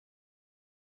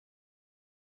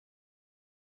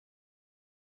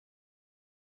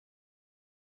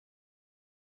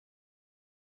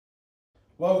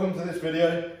Welcome to this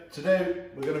video. Today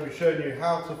we're going to be showing you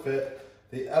how to fit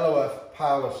the LOF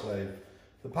POWERslave.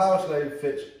 The POWERslave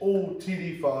fits all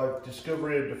Td5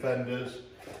 Discovery and Defenders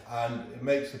and it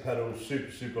makes the pedals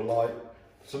super light.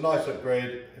 It's a nice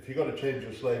upgrade. If you've got to change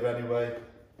your slave anyway,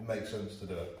 it makes sense to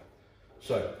do it.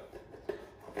 So,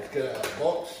 let's get it out of the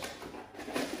box.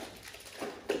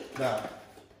 Now,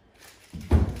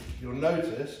 you'll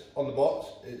notice on the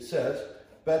box it says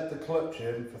bed the clutch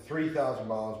in for 3,000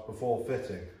 miles before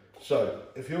fitting. So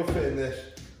if you're fitting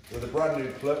this with a brand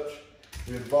new clutch,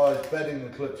 we advise bedding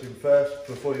the clutch in first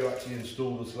before you actually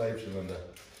install the slave cylinder.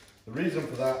 The reason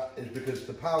for that is because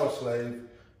the POWERslave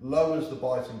lowers the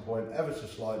biting point ever so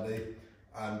slightly,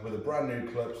 and with a brand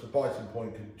new clutch the biting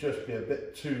point could just be a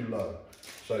bit too low.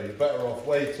 So you're better off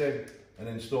waiting and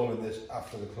installing this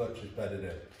after the clutch is bedded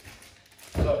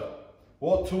in. So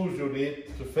what tools you'll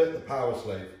need to fit the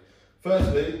POWERslave.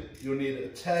 Firstly, you'll need a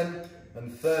 10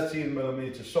 and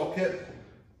 13mm socket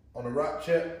on a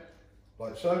ratchet,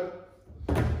 like so.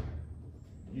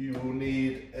 You will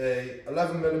need a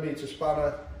 11mm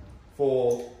spanner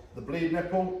for the bleed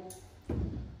nipple,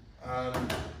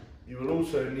 and you will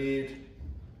also need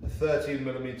a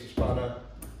 13mm spanner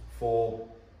for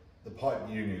the pipe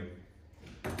union.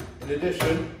 In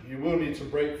addition, you will need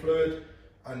some brake fluid,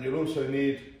 and you'll also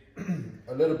need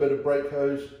a little bit of brake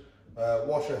hose,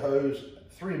 washer hose,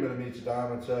 3mm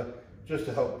diameter, just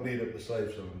to help bleed up the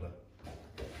slave cylinder.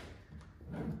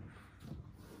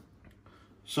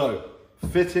 So,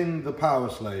 fitting the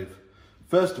POWERslave.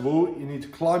 First of all, you need to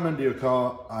climb under your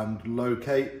car and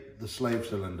locate the slave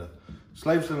cylinder.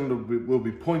 Slave cylinder will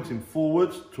be pointing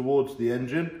forwards towards the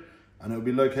engine, and it will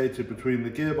be located between the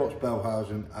gearbox bell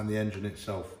housing and the engine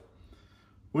itself.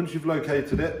 Once you've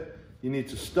located it, you need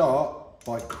to start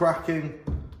by cracking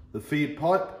the feed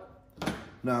pipe.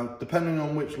 Now, depending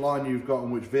on which line you've got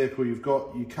and which vehicle you've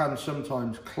got, you can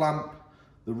sometimes clamp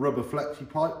the rubber flexi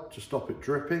pipe to stop it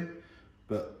dripping,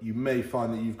 but you may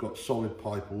find that you've got solid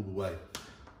pipe all the way.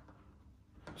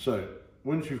 So,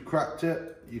 once you've cracked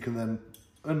it, you can then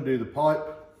undo the pipe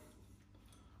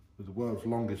with the world's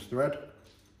longest thread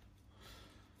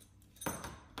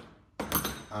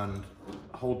and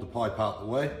hold the pipe out the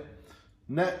way.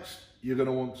 Next, you're going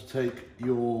to want to take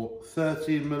your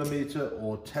 13mm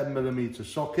or 10mm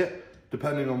socket,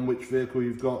 depending on which vehicle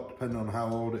you've got, depending on how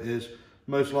old it is.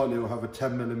 Most likely it will have a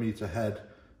 10mm head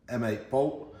M8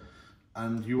 bolt,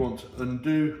 and you want to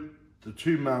undo the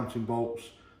two mounting bolts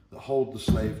that hold the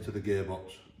slave to the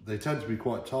gearbox. They tend to be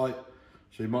quite tight,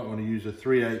 so you might want to use a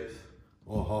 3/8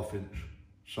 or 1/2 inch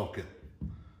socket,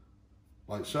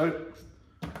 like so.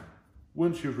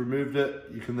 Once you've removed it,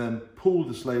 you can then pull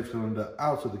the slave cylinder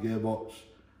out of the gearbox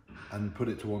and put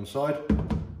it to one side.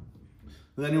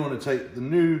 Then you want to take the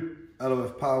new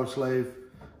LOF POWERslave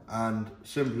and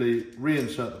simply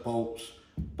reinsert the bolts,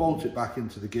 bolt it back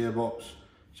into the gearbox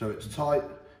so it's tight,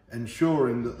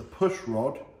 ensuring that the push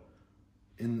rod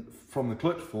from the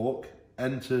clutch fork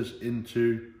enters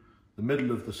into the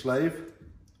middle of the slave,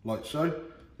 like so.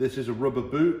 This is a rubber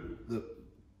boot that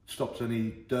stops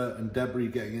any dirt and debris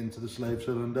getting into the slave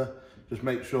cylinder. Just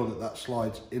make sure that that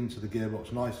slides into the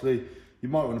gearbox nicely. You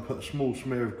might want to put a small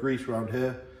smear of grease around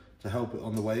here to help it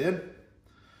on the way in.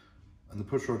 And the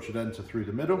push rod should enter through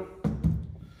the middle.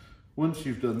 Once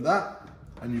you've done that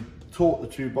and you've taut the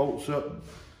two bolts up,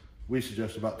 we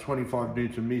suggest about 25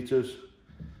 Newton meters.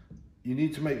 You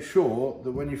need to make sure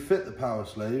that when you fit the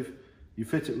POWERslave, you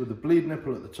fit it with the bleed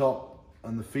nipple at the top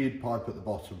and the feed pipe at the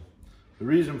bottom. The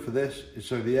reason for this is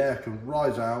so the air can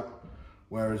rise out,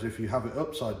 whereas if you have it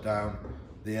upside down,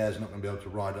 the air is not going to be able to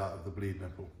ride out of the bleed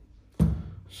nipple.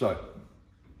 So,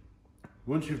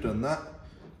 once you've done that,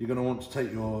 you're going to want to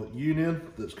take your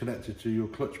union that's connected to your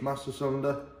clutch master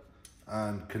cylinder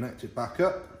and connect it back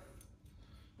up.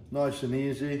 Nice and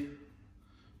easy,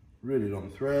 really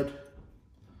long thread.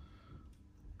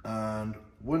 And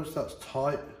once that's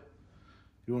tight,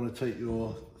 you want to take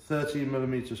your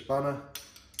 13mm spanner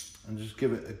and just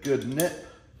give it a good nip,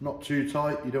 not too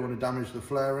tight, you don't want to damage the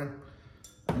flaring.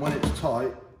 And when it's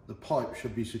tight, the pipe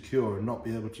should be secure and not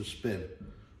be able to spin.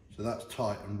 So that's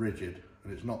tight and rigid,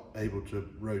 and it's not able to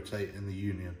rotate in the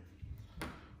union.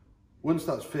 Once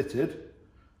that's fitted,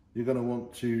 you're going to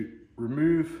want to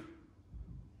remove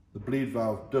the bleed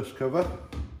valve dust cover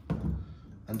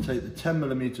and take the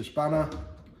 10mm spanner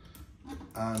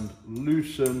and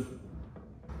loosen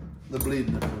the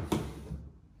bleed nipple,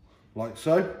 like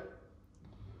so.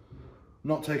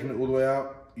 Not taking it all the way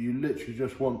out, you literally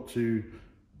just want to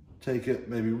take it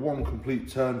maybe one complete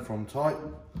turn from tight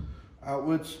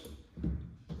outwards,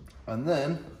 and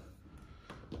then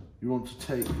you want to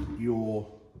take your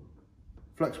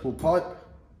flexible pipe,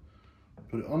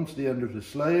 put it onto the end of the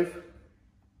slave,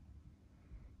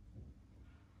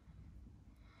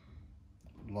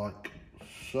 like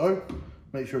so.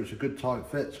 Make sure it's a good tight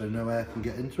fit so no air can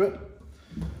get into it.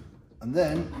 And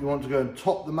then you want to go and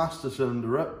top the master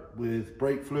cylinder up with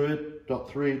brake fluid,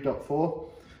 .3, .4,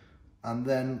 and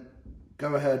then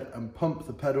go ahead and pump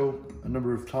the pedal a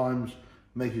number of times,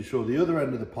 making sure the other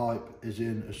end of the pipe is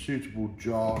in a suitable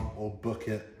jar or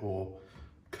bucket or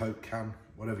Coke can,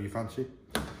 whatever you fancy.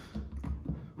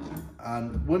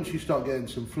 And once you start getting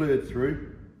some fluid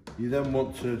through, you then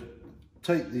want to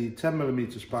take the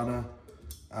 10mm spanner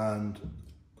and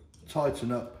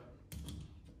tighten up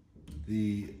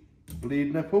the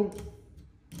bleed nipple,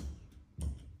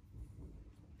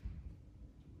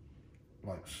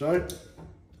 like so.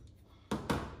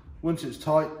 Once it's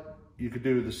tight, you could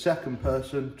do with the second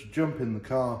person to jump in the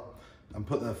car and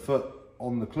put their foot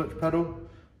on the clutch pedal,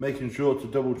 making sure to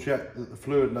double check that the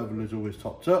fluid level is always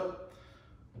topped up.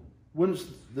 Once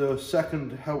the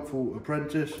second helpful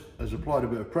apprentice has applied a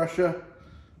bit of pressure,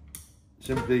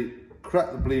 simply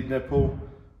crack the bleed nipple,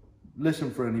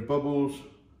 listen for any bubbles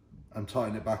and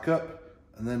tighten it back up,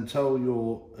 and then tell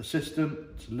your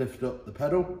assistant to lift up the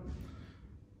pedal.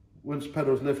 Once the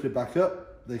pedal's lifted back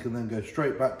up, they can then go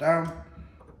straight back down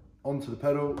onto the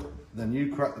pedal. Then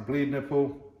you crack the bleed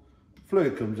nipple,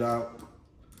 fluid comes out,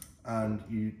 and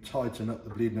you tighten up the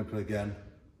bleed nipple again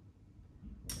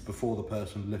before the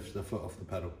person lifts their foot off the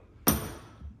pedal.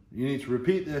 You need to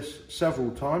repeat this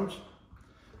several times,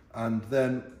 and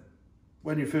then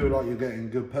when you feel like you're getting a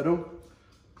good pedal,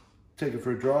 take it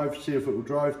for a drive, see if it will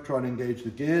drive, try and engage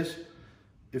the gears.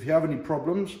 If you have any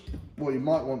problems, what you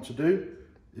might want to do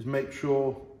is make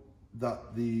sure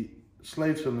that the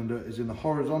slave cylinder is in the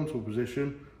horizontal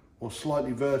position or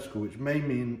slightly vertical, which may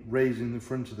mean raising the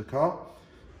front of the car.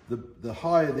 The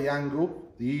higher the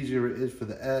angle, the easier it is for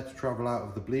the air to travel out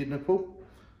of the bleed nipple.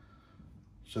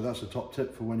 So that's a top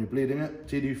tip for when you're bleeding it.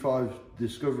 Td5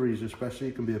 Discoveries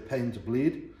especially can be a pain to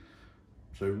bleed.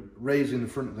 So raising the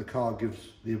front of the car gives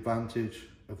the advantage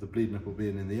of the bleed nipple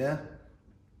being in the air.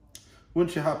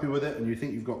 Once you're happy with it and you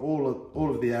think you've got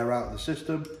all of the air out of the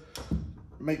system,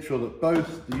 make sure that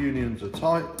both the unions are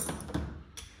tight,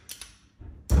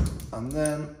 and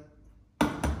then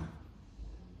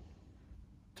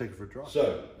take it for a drive.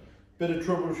 So, bit of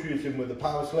troubleshooting with the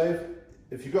PowerSlave.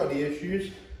 If you've got any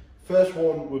issues, first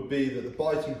one would be that the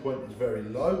biting point is very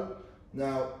low.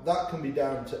 Now, that can be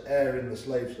down to air in the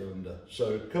slave cylinder.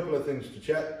 So, a couple of things to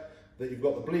check: that you've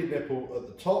got the bleed nipple at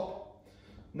the top.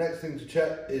 Next thing to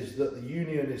check is that the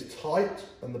union is tight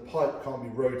and the pipe can't be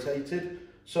rotated.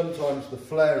 Sometimes the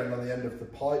flaring on the end of the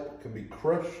pipe can be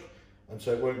crushed, and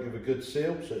so it won't give a good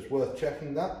seal, so it's worth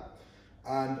checking that.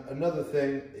 And another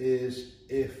thing is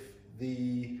if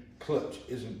the clutch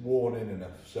isn't worn in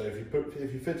enough. So if you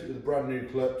fit it with a brand new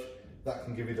clutch, that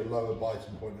can give you the lower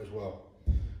biting point as well.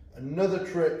 Another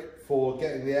trick for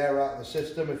getting the air out of the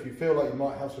system, if you feel like you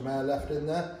might have some air left in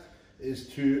there, is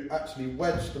to actually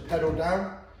wedge the pedal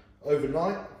down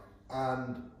overnight,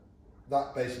 and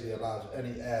that basically allows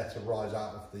any air to rise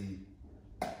out of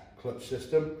the clutch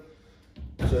system.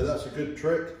 So that's a good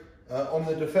trick. On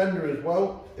the Defender as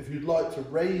well, if you'd like to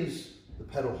raise the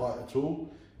pedal height at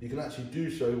all, you can actually do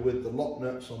so with the lock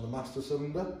nuts on the master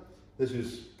cylinder. This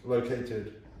is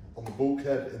located on the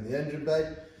bulkhead in the engine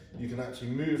bay. You can actually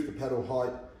move the pedal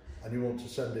height, and you want to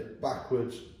send it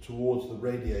backwards towards the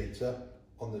radiator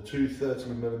on the two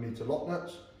 30mm lock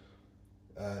nuts.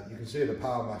 You can see in the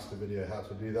PowerMaster video how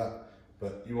to do that,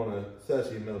 but you want a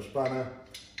 13mm spanner,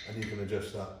 and you can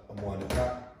adjust that and wind it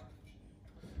back.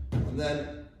 And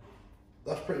then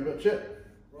that's pretty much it.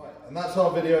 Right, and that's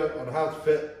our video on how to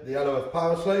fit the LOF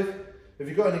PowerSlave. If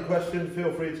you've got any questions,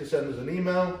 feel free to send us an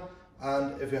email,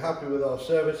 and if you're happy with our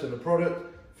service and the product,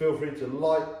 feel free to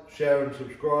like, share and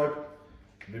subscribe.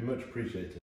 It'd be much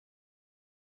appreciated.